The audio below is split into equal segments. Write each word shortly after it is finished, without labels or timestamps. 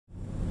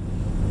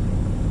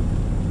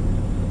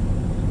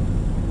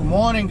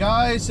Morning,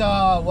 guys.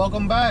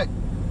 Welcome back.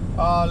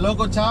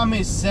 Local time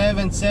is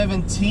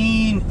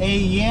 7:17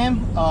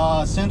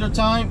 a.m. Central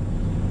Time,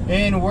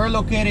 and we're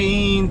located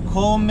in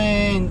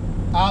Coleman,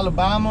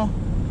 Alabama.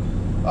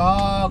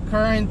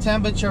 Current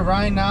temperature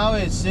right now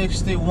is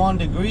 61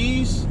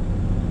 degrees.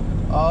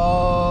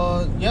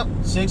 Yep,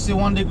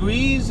 61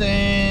 degrees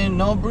and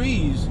no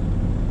breeze.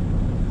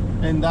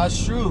 And that's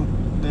true.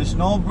 There's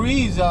no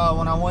breeze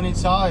when I went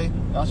inside,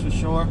 that's for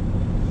sure.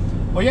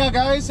 But yeah,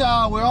 guys,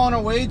 we're on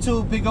our way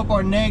to pick up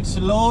our next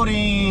load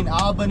in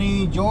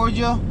Albany,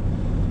 Georgia,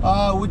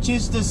 which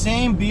is the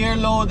same beer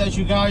load that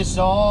you guys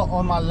saw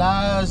on my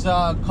last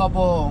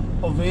couple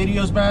of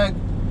videos back.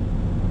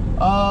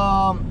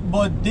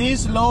 But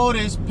this load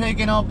is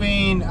picking up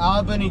in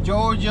Albany,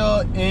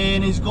 Georgia,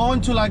 and it's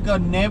going to like a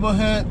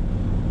neighborhood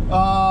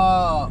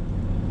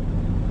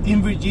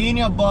in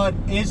Virginia, but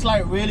it's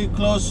like really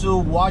close to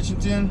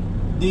Washington,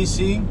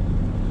 D.C.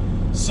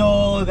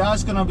 So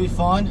that's gonna be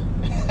fun.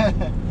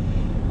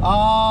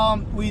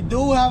 We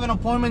do have an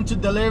appointment to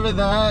deliver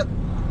that.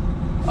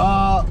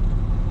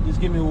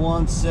 Just give me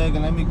 1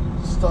 second. Let me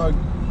start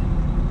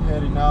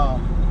heading out.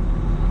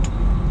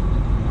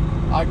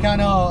 I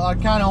kind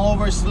of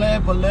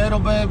overslept a little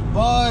bit,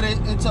 but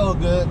it's all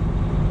good.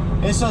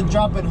 It's a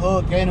drop and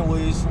hook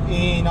anyways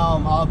in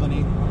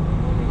Albany.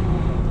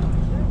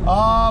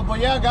 But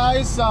yeah,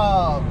 guys,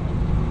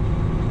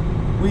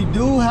 we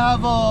do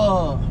have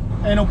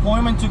an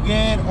appointment to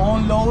get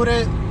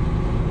unloaded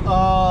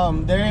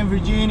there in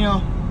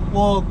Virginia.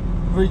 Well,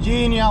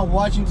 Virginia,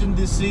 Washington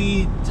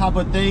DC type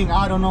of thing.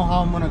 I don't know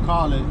how I'm gonna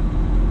call it,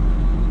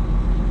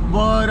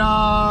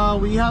 but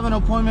we have an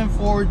appointment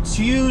for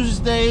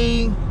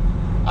Tuesday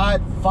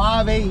at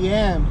 5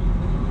 a.m.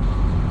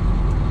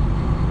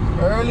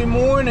 early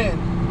morning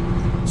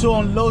to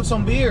unload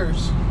some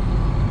beers.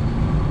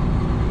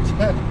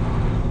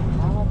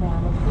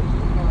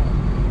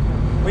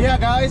 But yeah,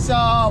 guys,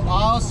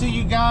 I'll see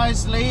you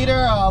guys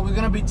later. We're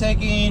gonna be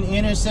taking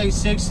Interstate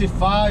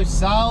 65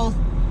 south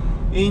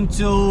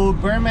into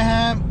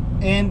Birmingham,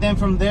 and then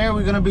from there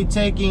we're gonna be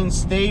taking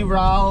State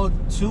Route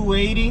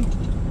 280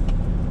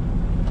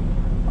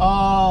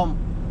 all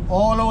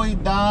the way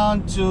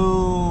down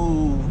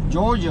to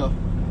Georgia.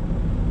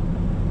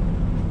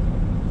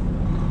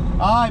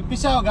 All right,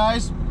 peace out,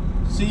 guys.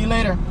 See you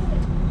later.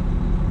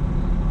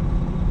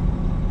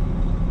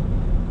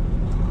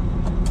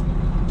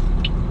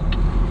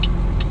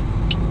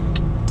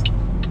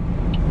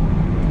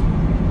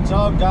 What's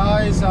up,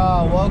 guys?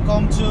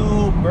 Welcome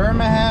to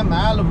Birmingham,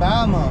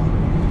 Alabama.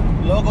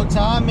 Local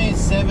time is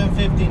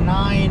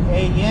 7:59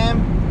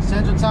 a.m.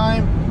 Central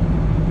Time,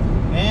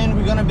 and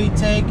we're gonna be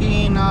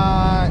taking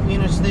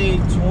Interstate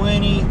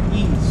 20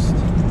 east.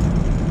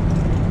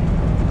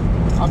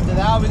 After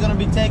that, we're gonna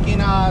be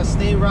taking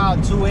State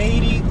Route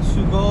 280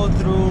 to go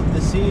through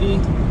the city,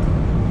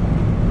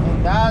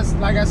 and that's,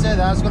 like I said,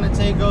 that's gonna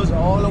take us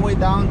all the way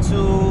down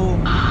to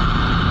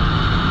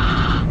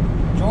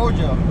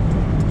Georgia.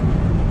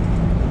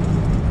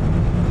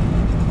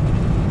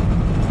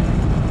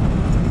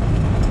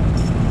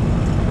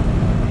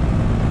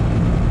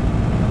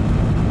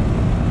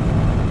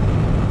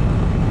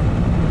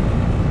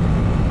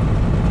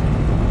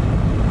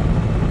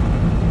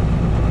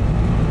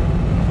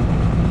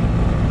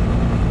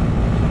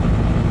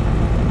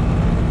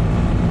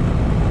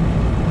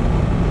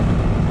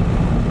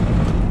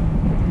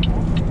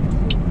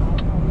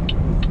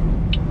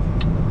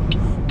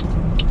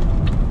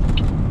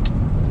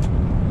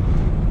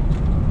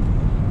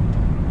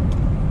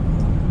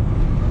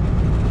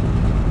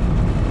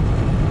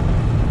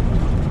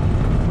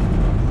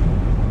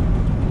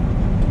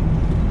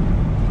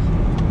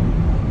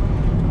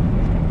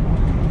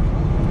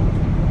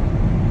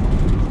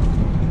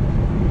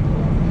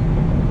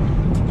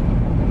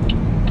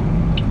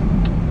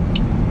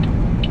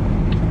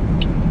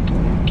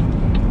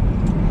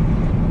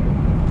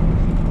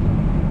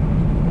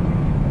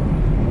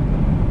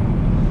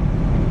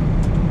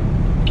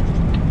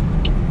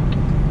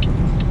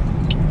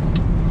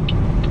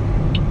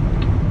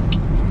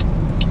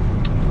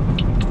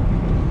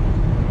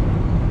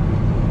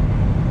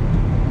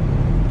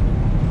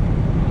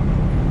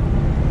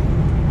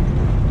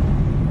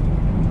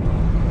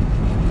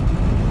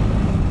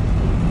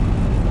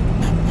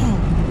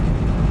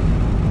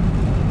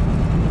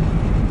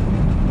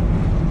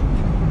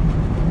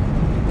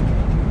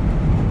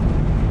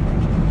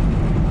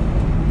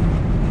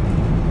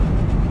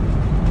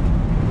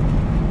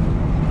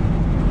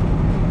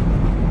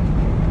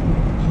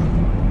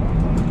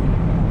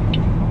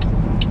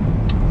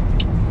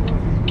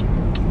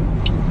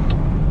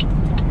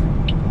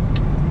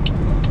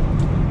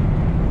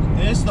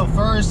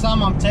 First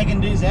time I'm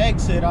taking this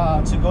exit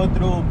to go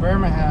through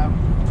Birmingham,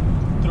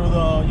 through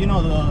the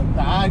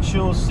the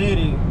actual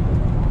city,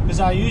 because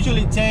I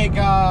usually take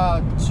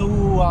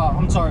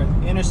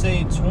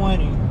Interstate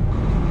 20.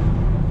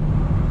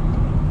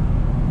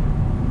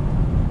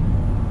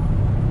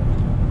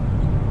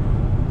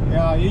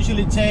 Yeah, I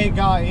usually take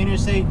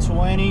Interstate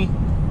 20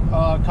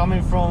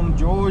 coming from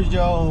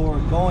Georgia or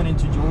going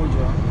into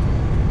Georgia.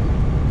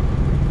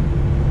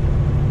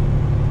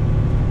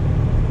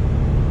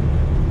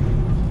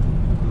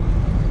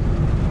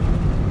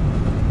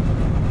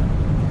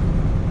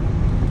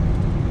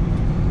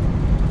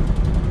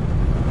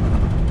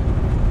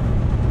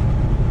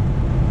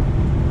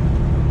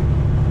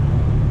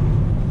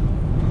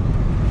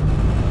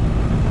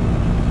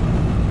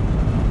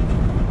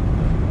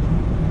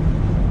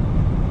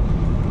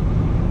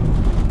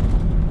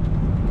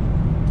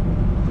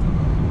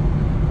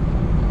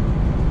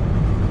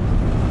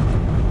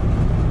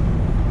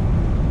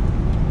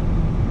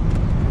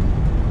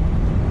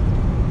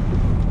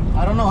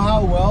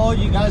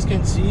 you guys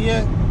can see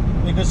it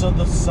because of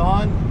the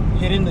sun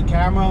hitting the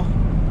camera.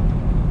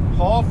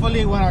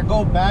 Hopefully when I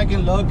go back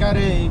and look at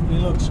it,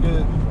 it looks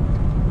good.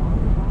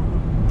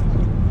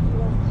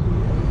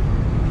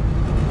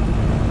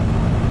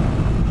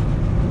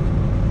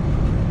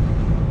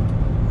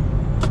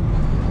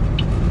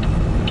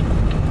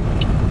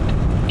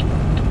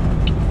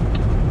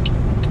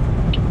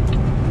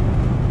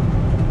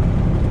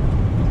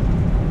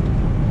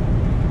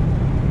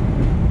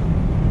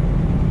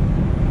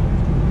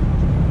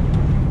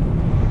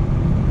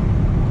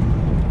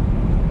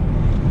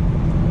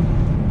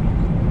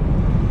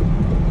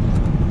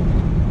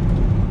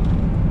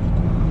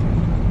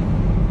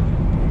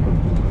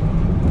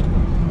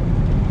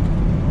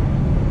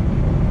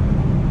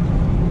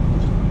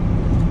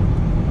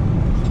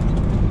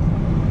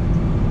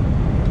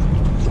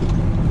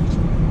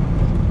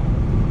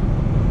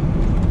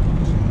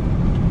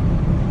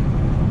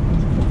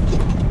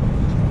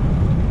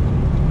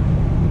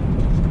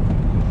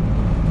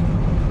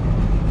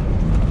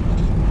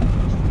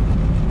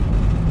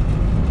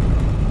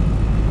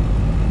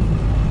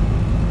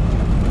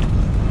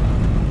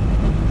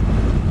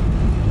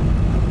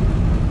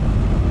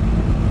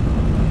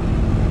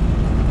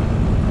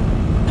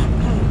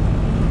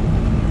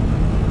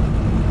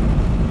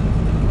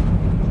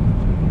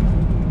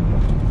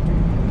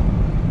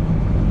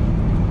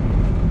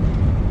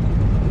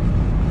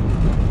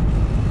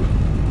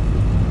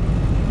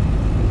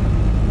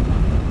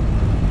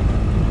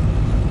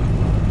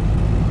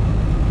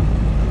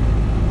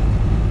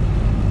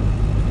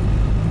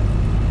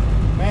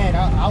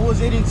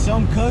 Eating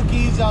some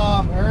cookies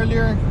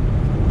earlier,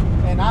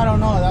 and I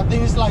don't know, that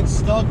thing is like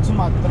stuck to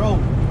my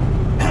throat.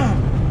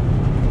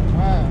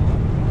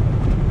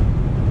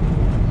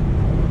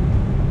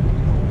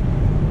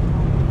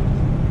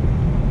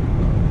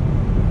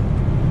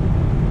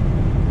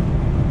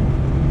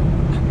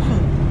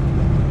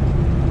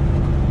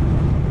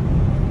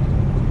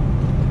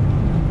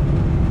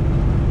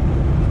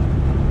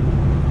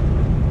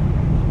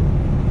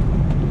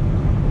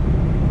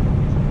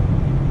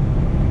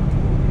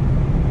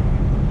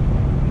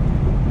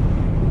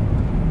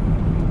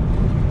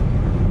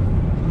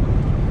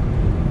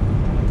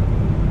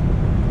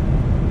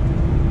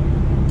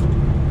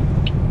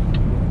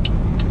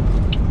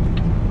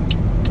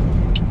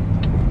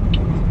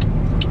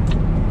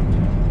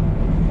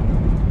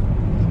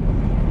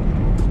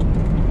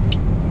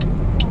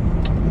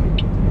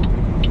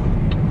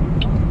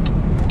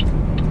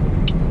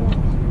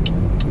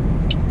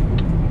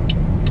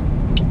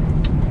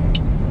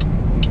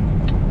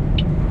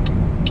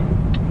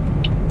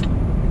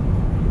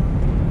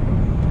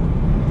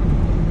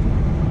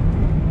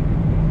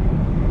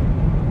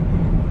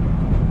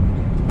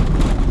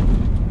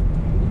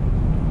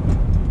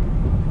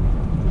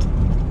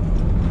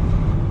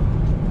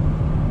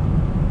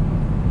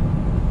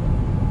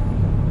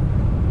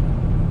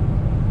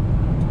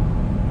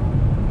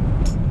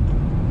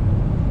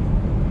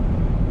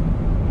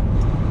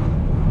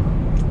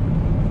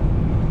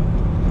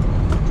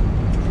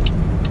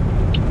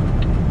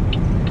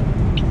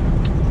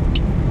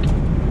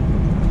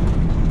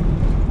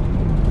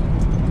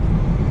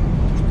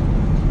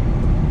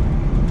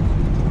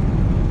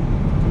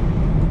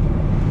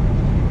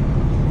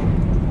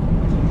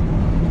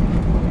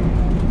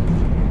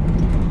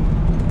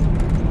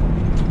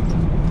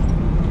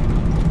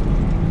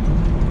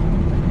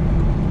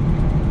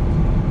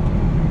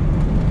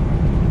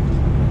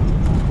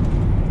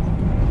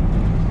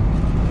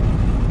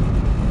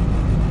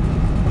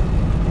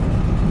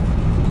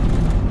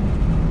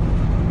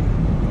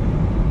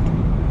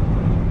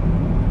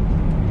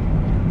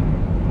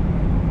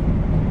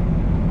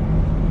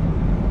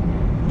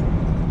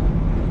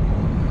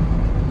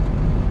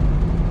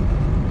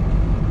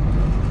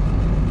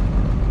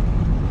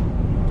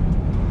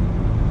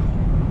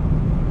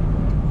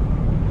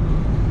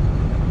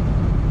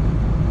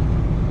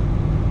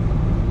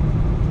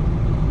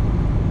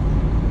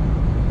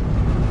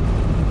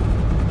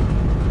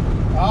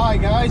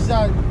 Guys,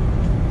 that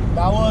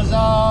was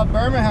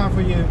Birmingham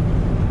for you.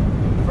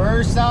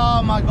 First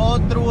time I go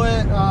through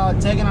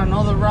it, taking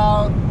another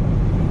route.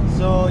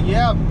 So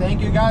yeah,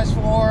 thank you guys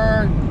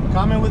for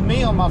coming with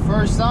me on my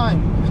first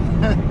time.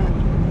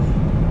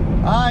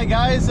 Alright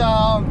guys,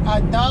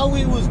 I thought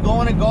we was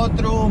going to go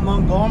through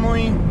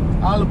Montgomery,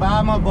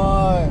 Alabama,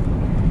 but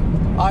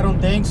I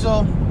don't think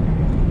so.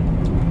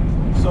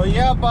 So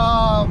yeah,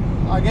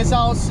 I guess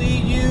I'll see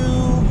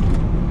you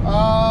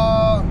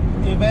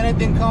if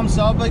anything comes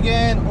up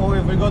again, or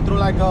if we go through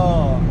like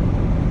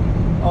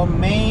a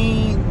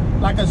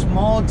main, like a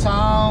small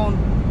town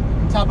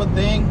type of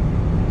thing.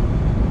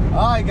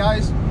 Alright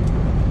guys,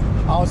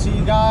 I'll see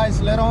you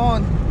guys later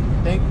on.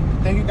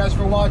 Thank you guys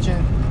for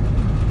watching.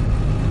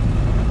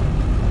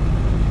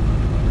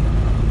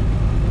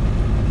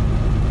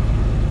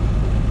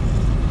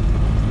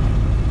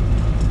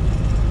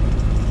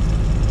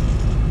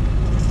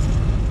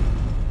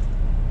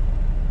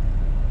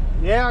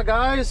 Yeah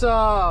guys,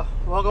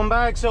 welcome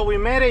back. So we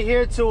made it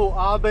here to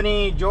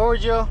Albany,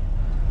 Georgia.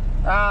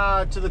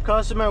 to the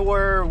customer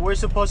where we're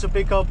supposed to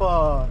pick up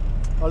a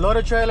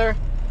loader trailer,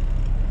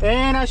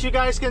 and as you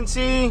guys can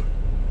see,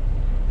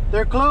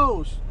 they're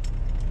closed.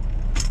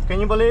 Can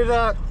you believe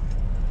that?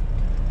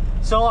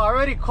 So I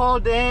already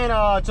called in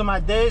to my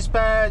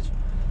dispatch.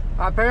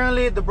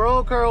 Apparently the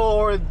broker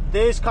or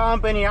this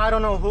company, I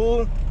don't know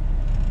who,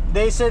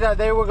 they said that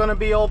they were going to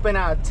be open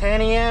at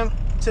 10 a.m.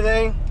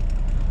 today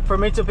for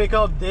me to pick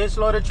up this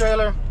loader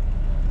trailer.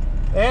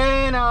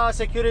 And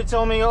security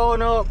told me, oh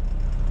no,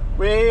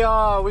 we're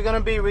going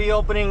to be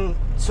reopening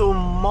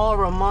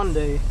tomorrow,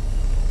 Monday.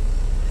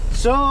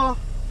 So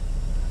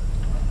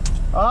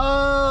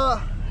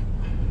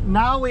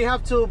now we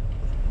have to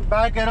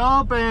back it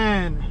up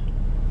and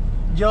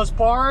just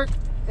park,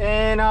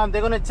 and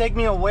they're gonna take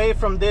me away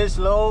from this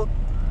load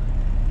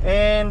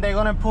and they're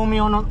gonna put me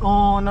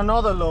on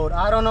another load.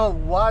 I don't know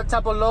what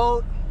type of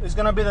load is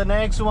gonna be the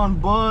next one,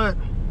 but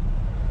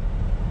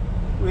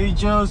we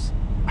just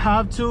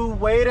have to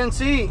wait and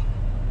see.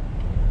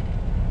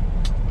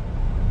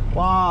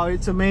 Wow,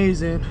 it's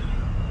amazing.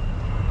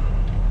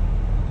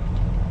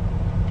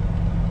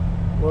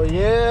 Well,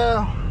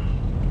 yeah,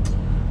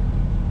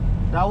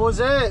 that was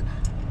it.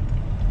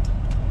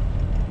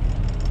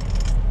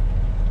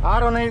 I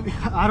don't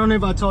know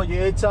if I told you,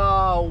 it's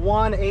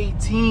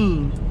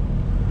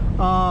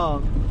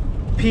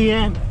 1:18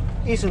 p.m.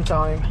 Eastern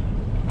time.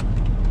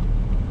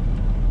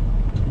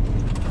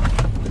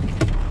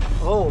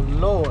 Oh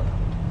Lord.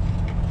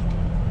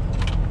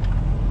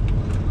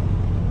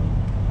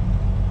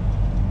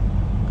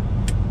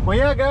 Well,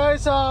 yeah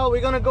guys, we're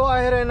gonna go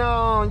ahead and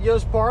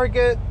just park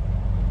it.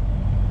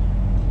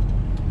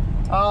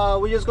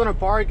 We're just gonna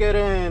park it,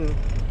 and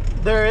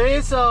there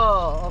is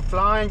a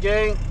flying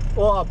J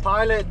or a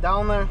pilot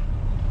down there,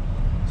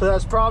 so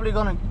that's probably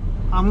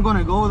I'm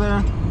gonna go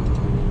there.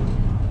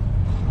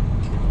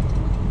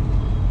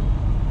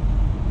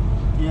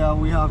 Yeah,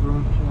 we have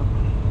room.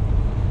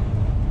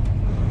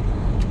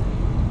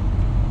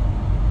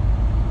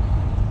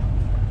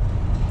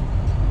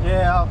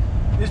 Yeah,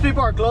 these people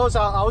are close.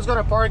 I was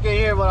gonna park it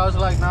here, but I was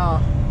like, nah,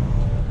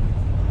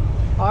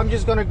 I'm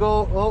just gonna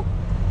go. Oh,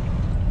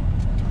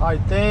 I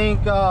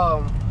think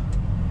I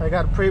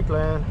got a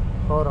pre-plan.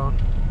 Hold on.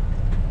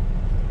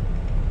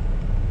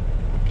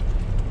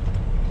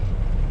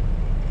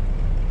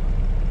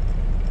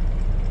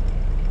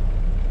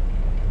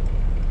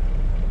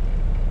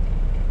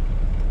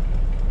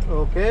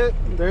 Okay,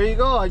 there you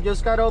go. I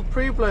just got a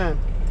pre-plan.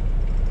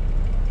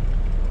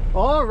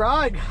 All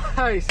right,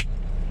 guys.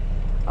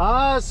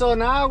 So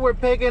now we're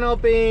picking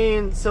up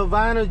in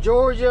Savannah,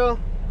 Georgia.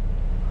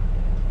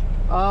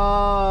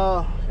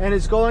 And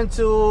it's going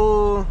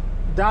to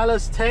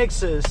Dallas,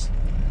 Texas.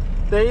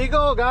 There you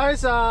go,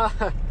 guys.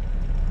 That's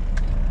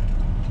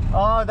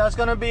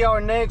gonna be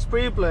our next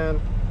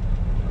pre-plan.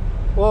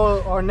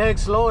 Well, our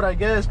next load, I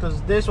guess, because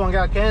this one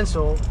got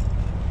canceled.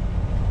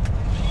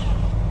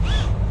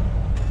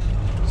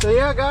 So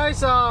yeah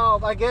guys,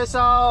 I guess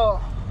I'll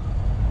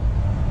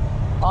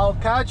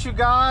catch you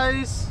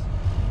guys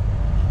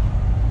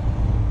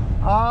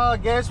I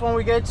guess when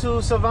we get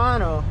to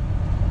Savannah.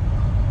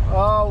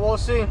 We'll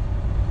see.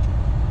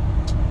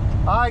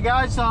 Alright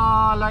guys,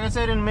 like I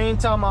said, in the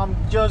meantime, I'm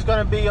just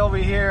gonna be over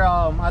here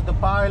at the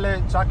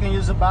pilot so I can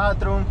use the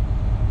bathroom.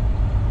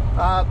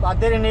 I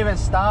didn't even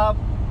stop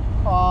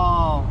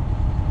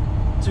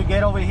to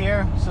get over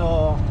here,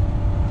 so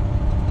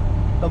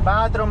the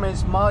bathroom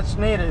is much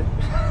needed.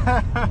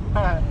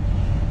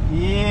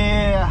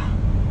 Yeah.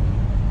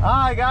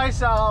 Alright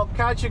guys, I'll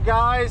catch you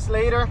guys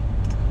later.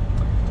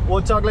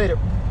 We'll talk later.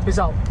 Peace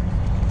out.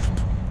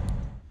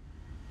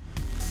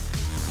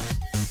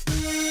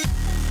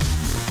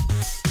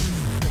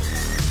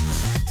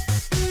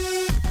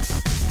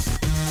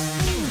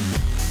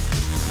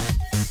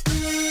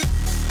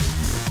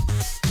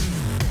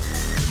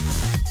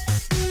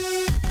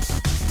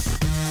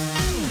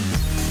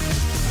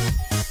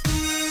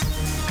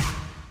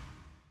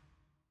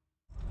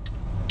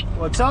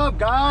 What's up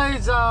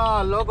guys?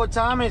 Local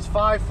time is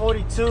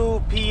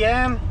 5:42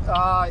 p.m.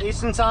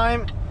 Eastern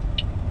time,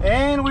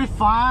 and we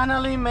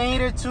finally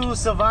made it to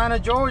Savannah,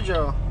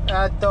 Georgia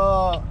at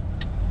the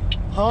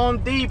Home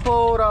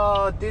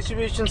Depot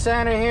distribution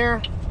center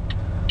here.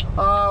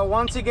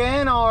 Once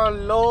again, our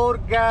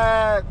load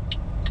got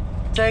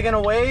taken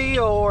away,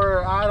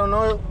 or I don't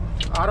know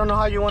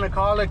how you want to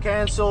call it,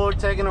 canceled,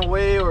 taken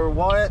away, or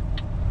what.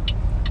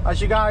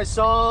 As you guys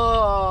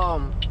saw,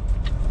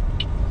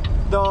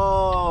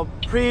 the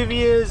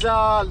previous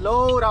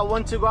load, I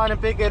went to go out and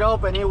pick it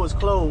up and it was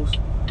closed.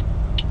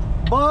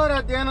 But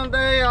at the end of the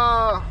day,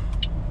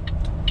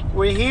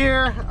 we're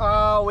here.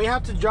 We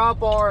have to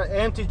drop our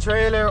empty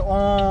trailer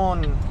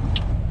on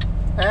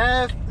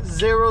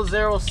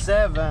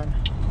F007,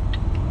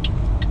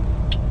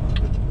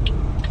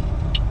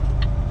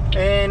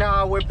 and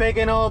we're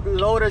picking up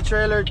loader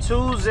trailer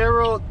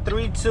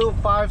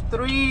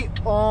 203253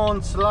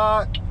 on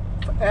slot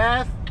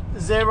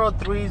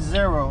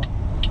F030.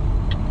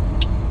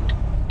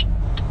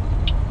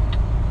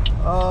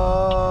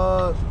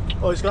 Oh,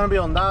 it's gonna be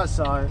on that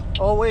side.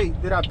 Oh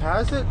wait, did I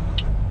pass it?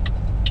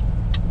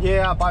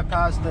 Yeah, I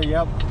bypassed it,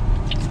 yep.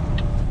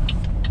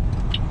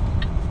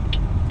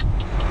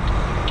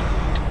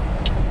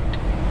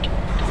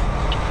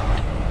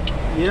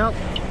 Yep.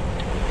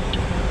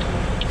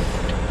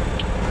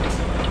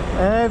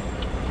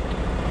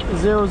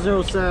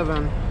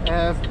 F007.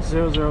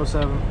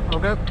 F007.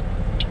 Okay.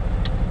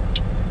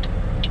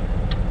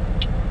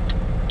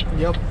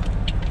 Yep.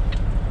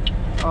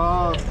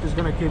 Just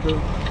gonna keep it.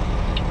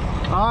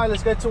 Alright,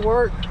 let's get to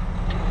work.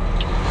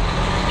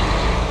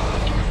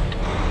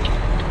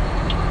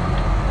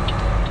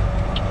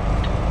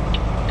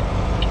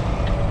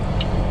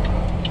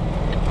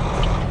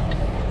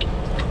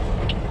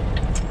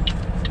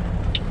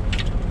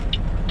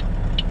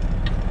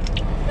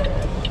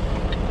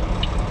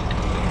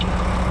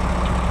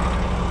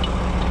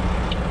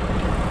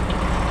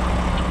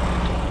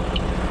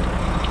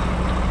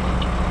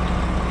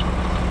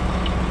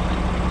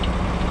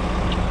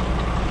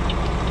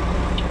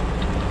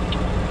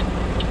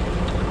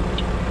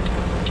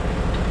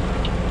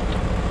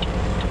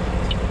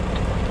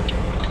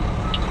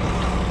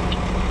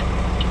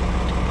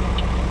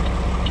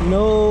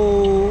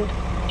 No.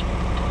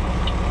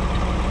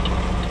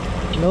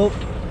 Nope.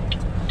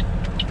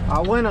 I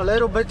went a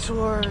little bit too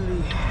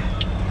early.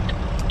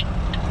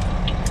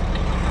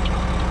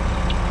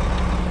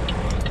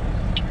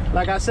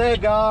 Like I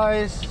said,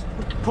 guys,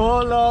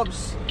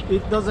 pull-ups,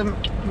 it doesn't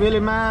really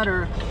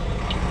matter.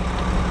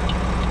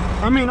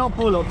 I mean, not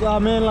pull-ups. I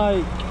mean,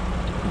 like,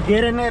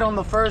 getting it on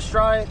the first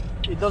try,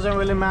 it doesn't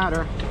really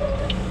matter.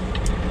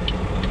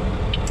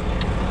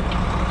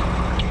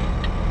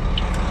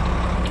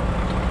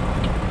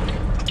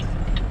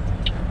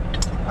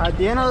 At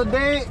the end of the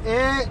day,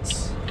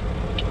 it's,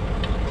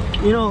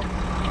 you know,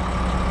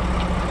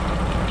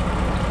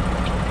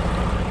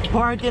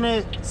 parking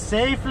it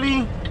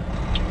safely.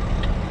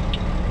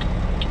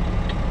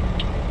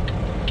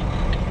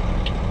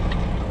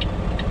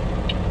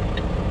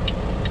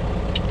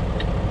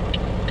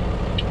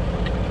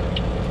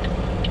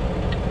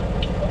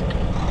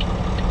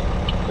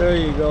 There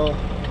you go.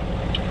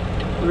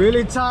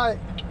 Really tight.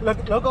 Look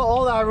at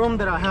all that room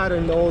that I had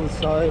on the other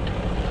side.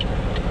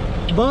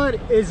 But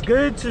it's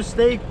good to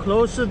stay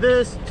close to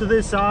this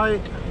side,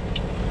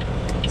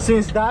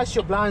 since that's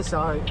your blind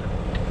side.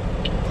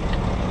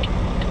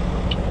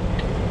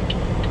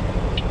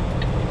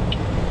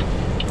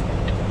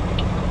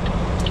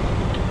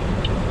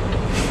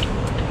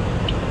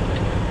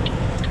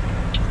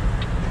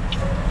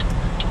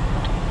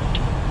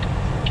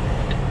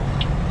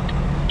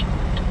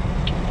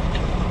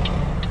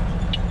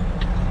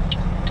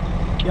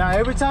 Yeah,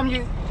 every time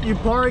you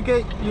park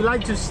it, you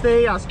like to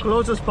stay as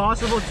close as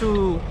possible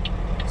to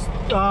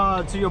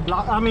your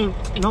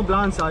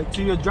blind side,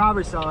 to your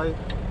driver's side.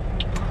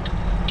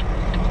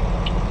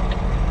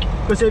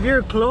 Because if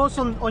you're close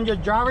on your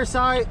driver's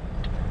side,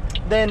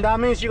 then that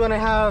means you're gonna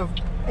have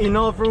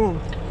enough room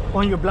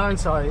on your blind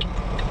side.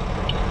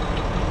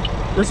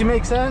 Does it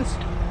make sense?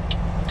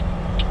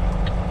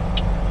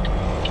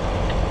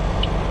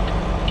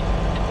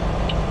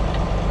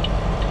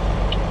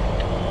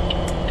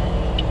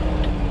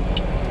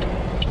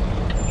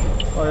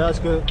 Oh, that's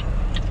good.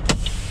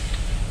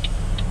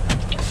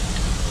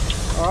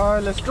 All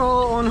right, let's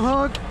go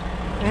unhook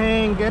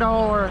and get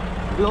our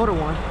bloater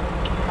one.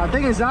 I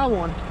think it's that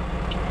one.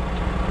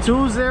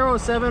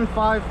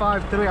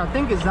 207553. I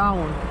think it's that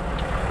one.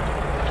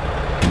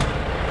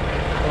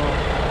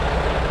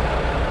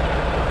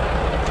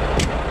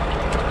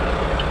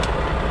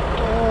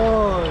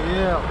 Oh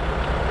yeah.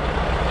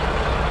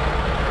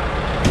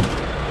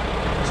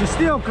 She's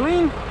still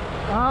clean.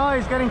 Oh,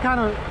 it's getting kind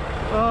of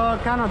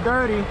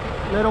dirty,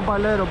 little by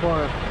little,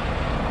 but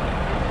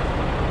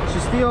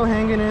she's still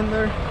hanging in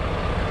there.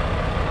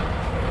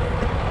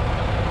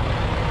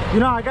 You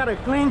know, I got a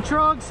clean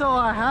truck, so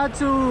I had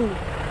to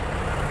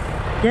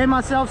get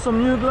myself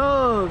some new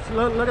gloves.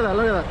 Look at that,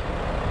 look at that.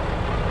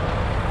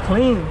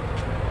 Clean.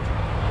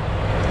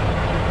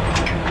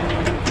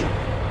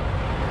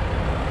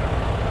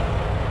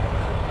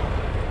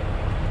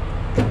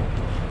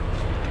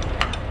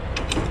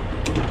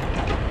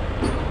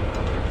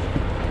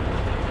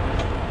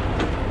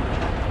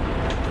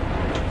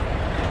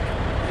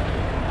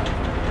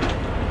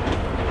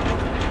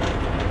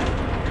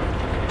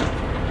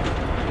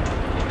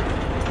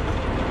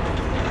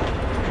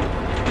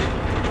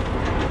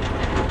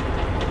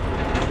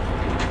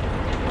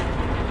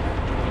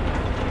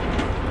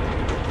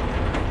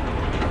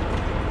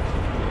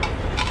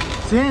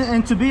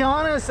 And to be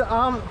honest,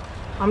 I'm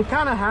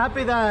kind of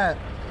happy that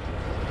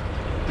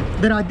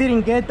I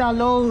didn't get that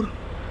load,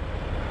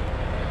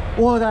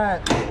 or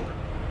that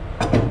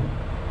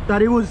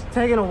it was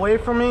taken away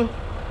from me,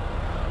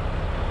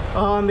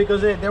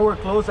 because they were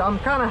close. I'm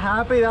kind of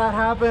happy that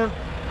happened,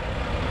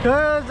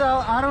 because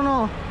I don't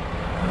know,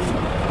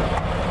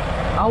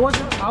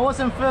 I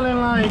wasn't feeling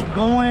like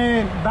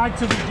going back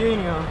to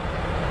Virginia.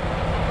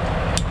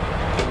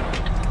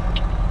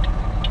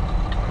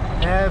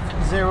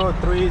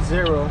 F030,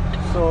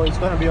 so it's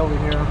gonna be over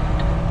here.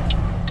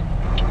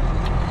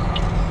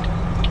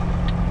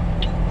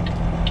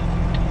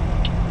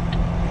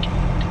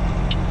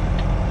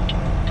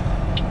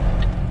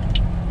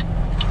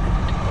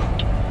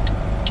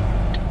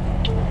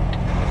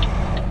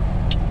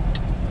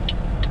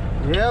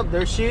 Yep,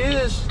 there she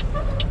is.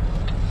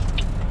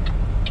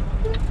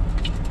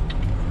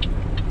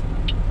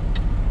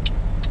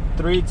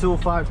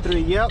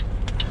 $3,253. Yep.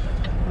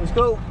 Let's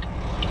go.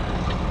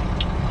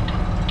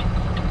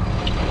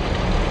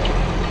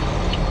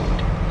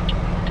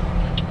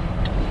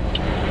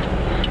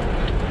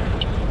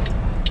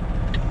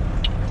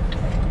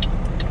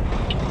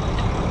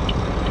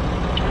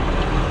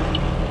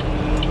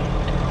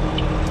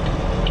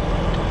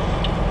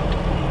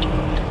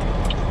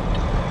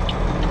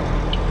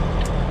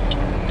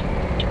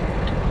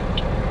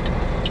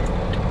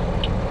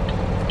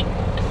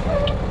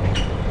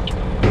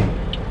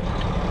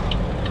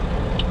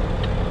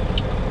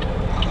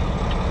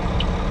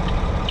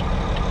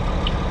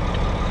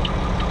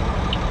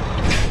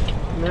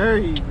 There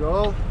you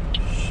go.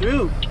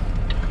 Shoot.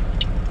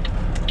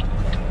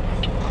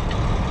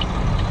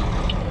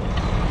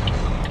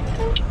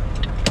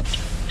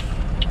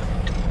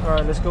 All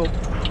right, let's go.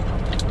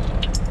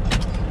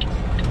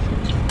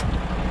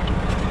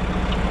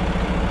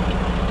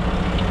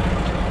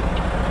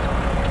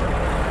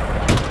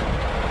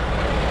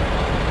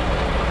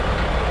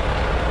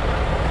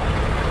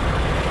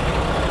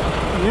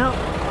 Yep.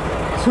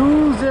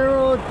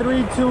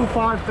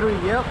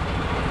 203253. Yep.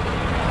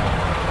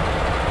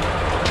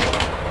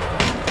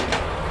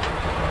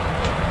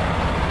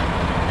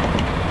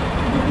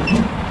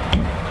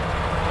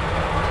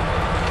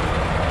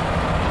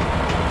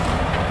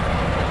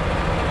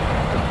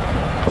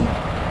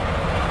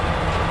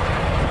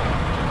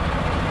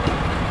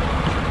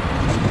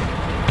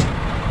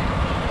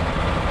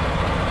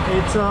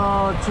 It's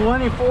a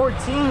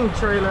 2014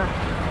 trailer.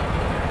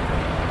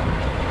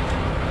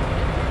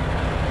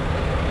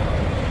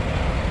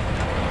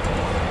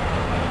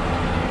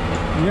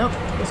 Yep,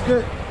 that's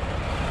good. Do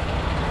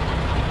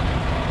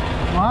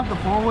I have the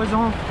 4-ways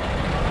on?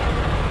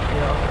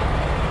 Yeah.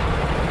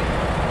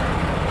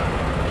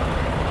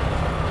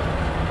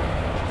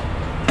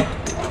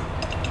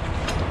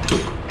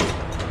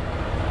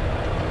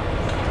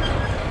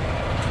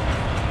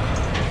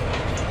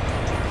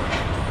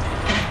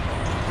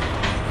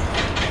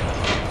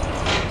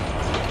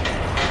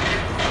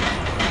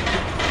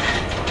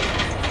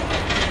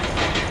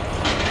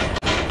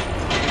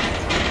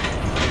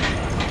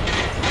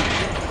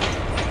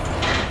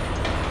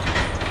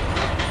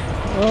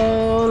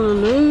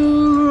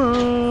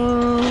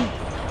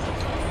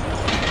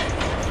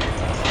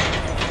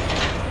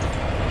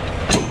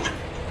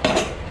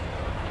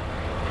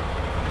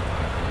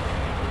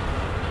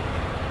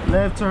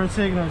 Left turn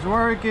signal is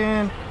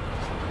working.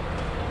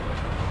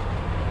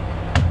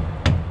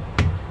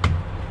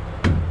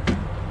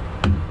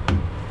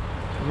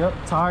 Yep,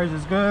 tires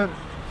is good.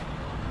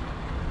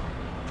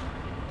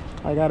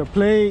 I got a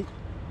plate.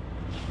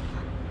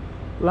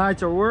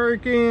 Lights are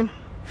working.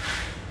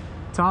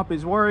 Top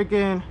is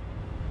working.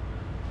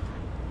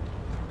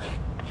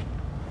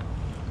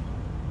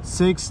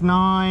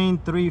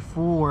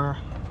 6934.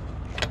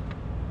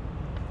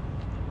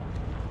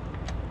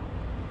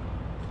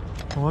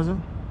 What was it?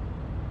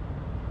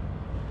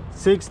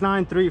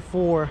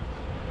 6934.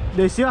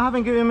 They still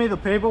haven't given me the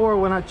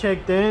paperwork when I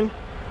checked in,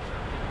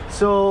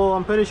 so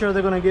I'm pretty sure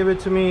they're gonna give it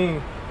to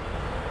me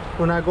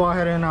when I go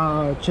ahead and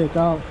check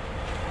out.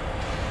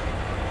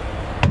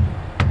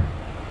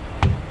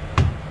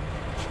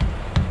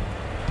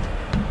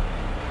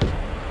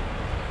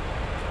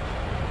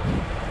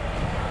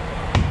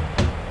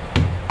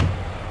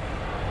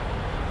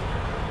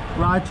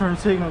 Right turn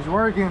signal is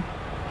working.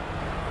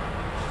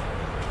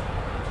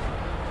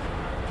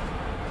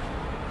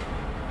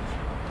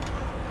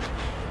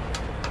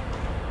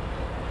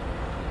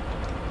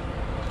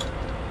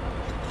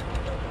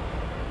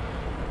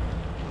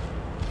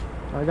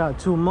 I got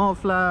 2 mud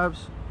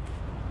flaps.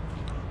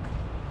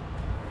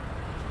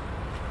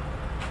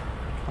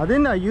 I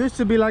think that used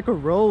to be like a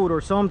road or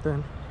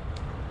something.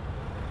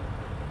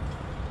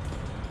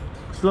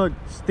 Look,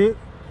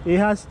 it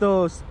has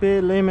the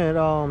speed limit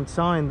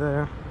sign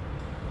there.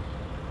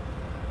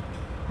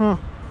 Huh.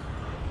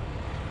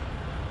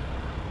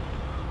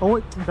 Oh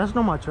wait, that's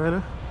not my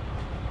trailer.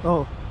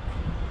 Oh,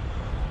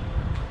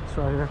 it's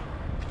right here.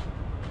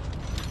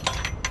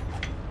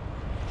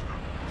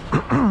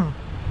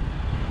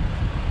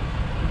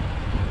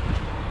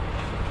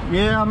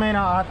 Yeah, I mean,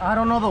 I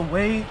don't know the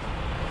weight.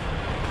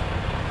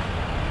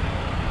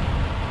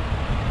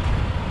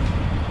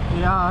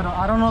 Yeah,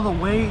 I don't know the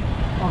weight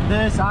of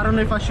this. I don't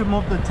know if I should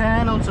move the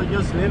tent or to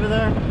just leave it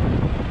there.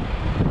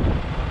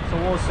 So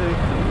we'll see.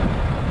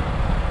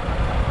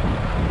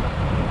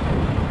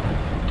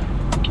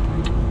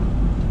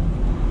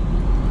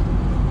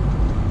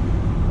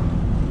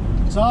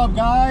 What's up,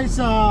 guys?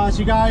 As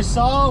you guys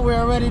saw, we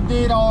already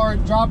did our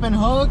drop and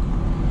hook.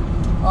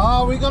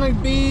 We're gonna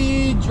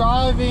be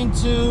driving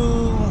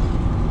to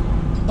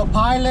the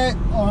Pilot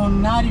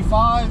on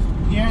 95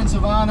 here in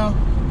Savannah,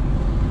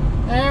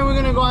 and we're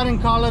gonna go ahead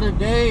and call it a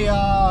day.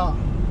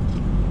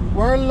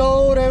 We're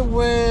loaded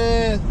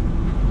with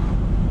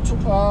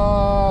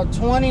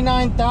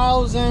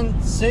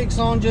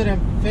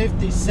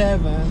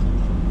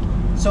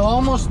 29,657, so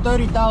almost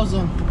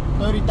 30,000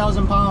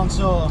 30,000 pounds.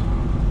 So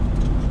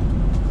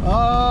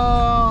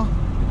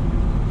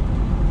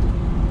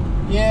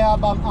yeah,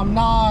 but I'm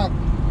not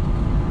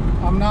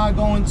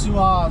going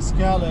to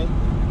scale it.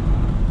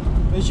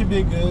 It should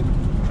be good.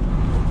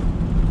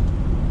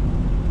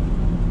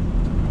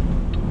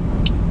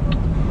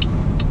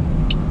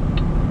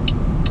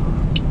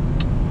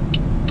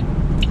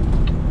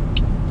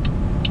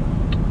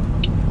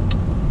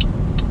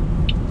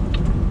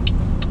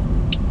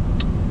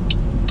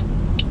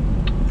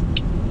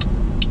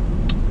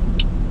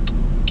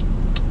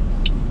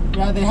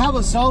 Yeah, they have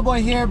a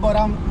Subway here, but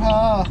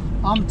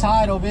I'm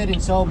tired of eating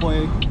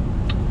Subway.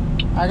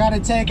 I gotta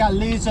take at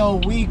least a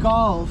week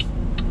off.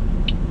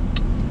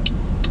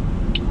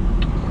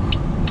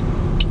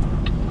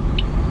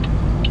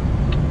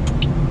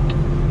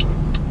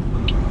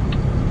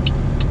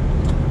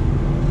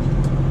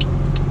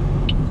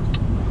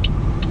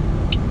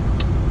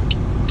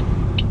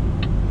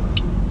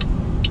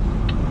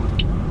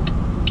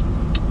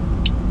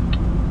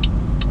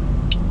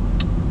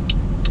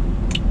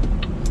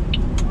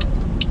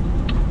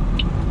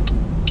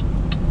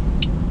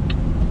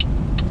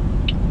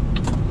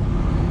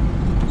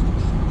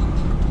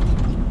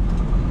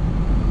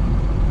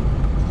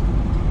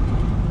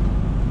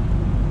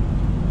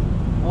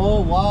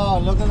 Oh wow,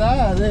 look at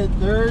that.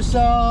 There's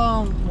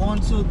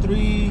 1, 2,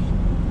 3.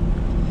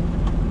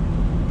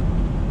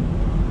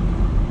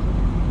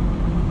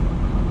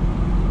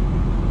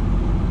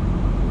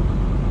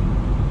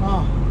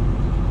 Oh,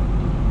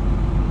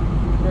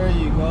 there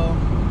you go.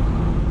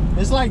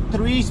 It's like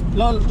 3.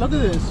 Look at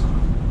this.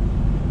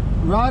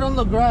 Right on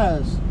the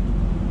grass.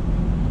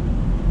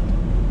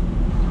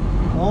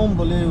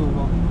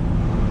 Unbelievable.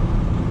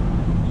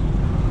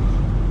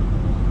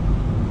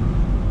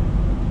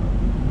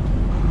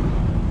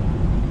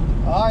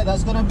 Alright,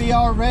 that's gonna be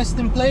our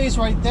resting place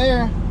right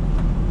there.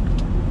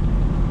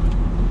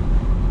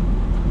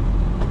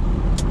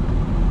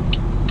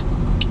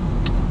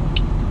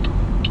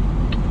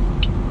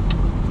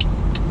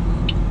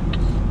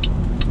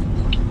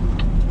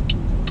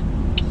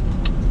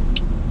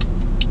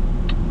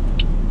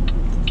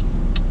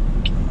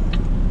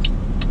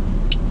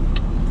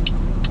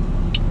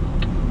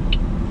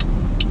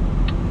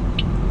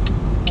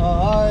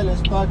 Alright,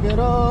 let's back it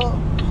up.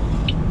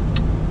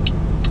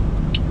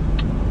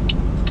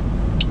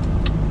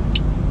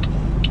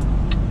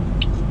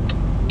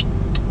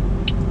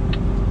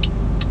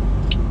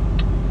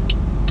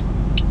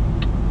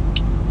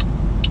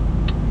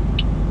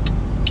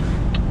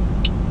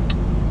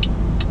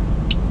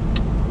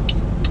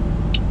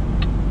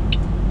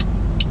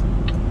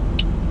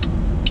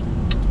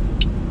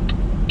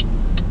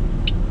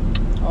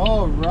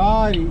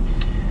 Alrighty.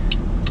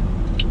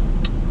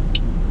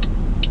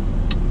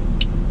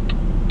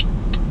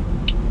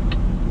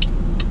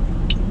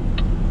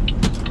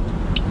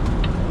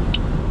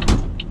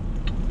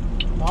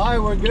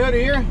 Alright, we're good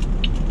here.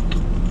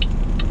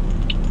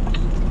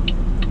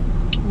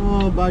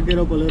 Oh, back it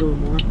up a little bit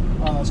more.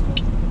 Oh, that's cool.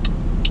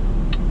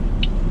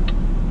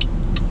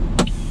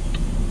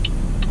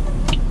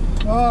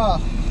 Oh,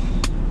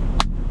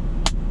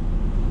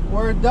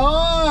 we're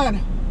done.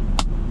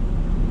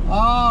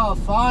 Oh,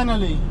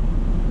 finally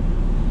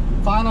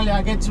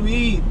I get to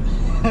eat.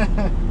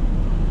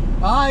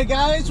 Alright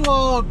guys,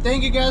 well,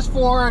 thank you guys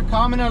for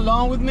coming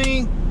along with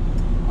me.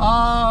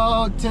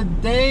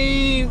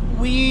 Today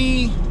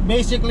we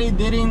basically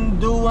didn't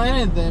do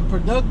anything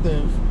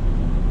productive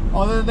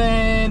other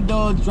than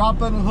the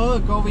drop and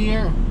hook over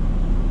here.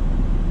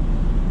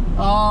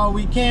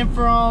 We came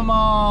from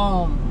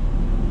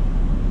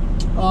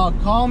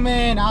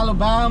Cullman,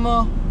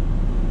 Alabama,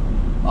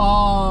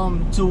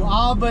 to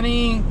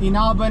Albany. In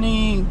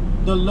Albany,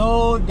 the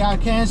load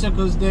got canceled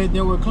because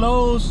they were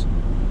closed.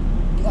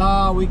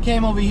 We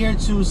came over here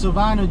to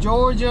Savannah,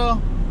 Georgia,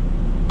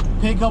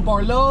 pick up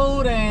our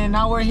load, and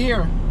now we're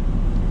here.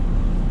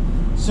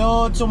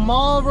 So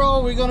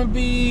tomorrow we're gonna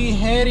be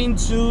heading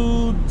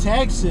to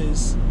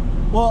Texas.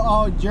 Well,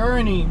 our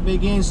journey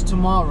begins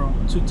tomorrow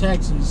to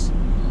Texas.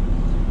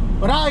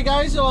 But alright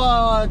guys,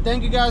 so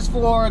thank you guys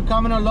for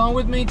coming along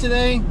with me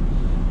today.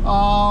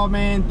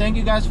 And thank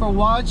you guys for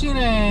watching,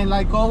 and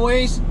like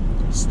always,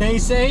 stay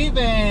safe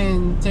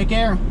and take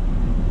care.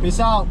 Peace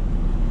out.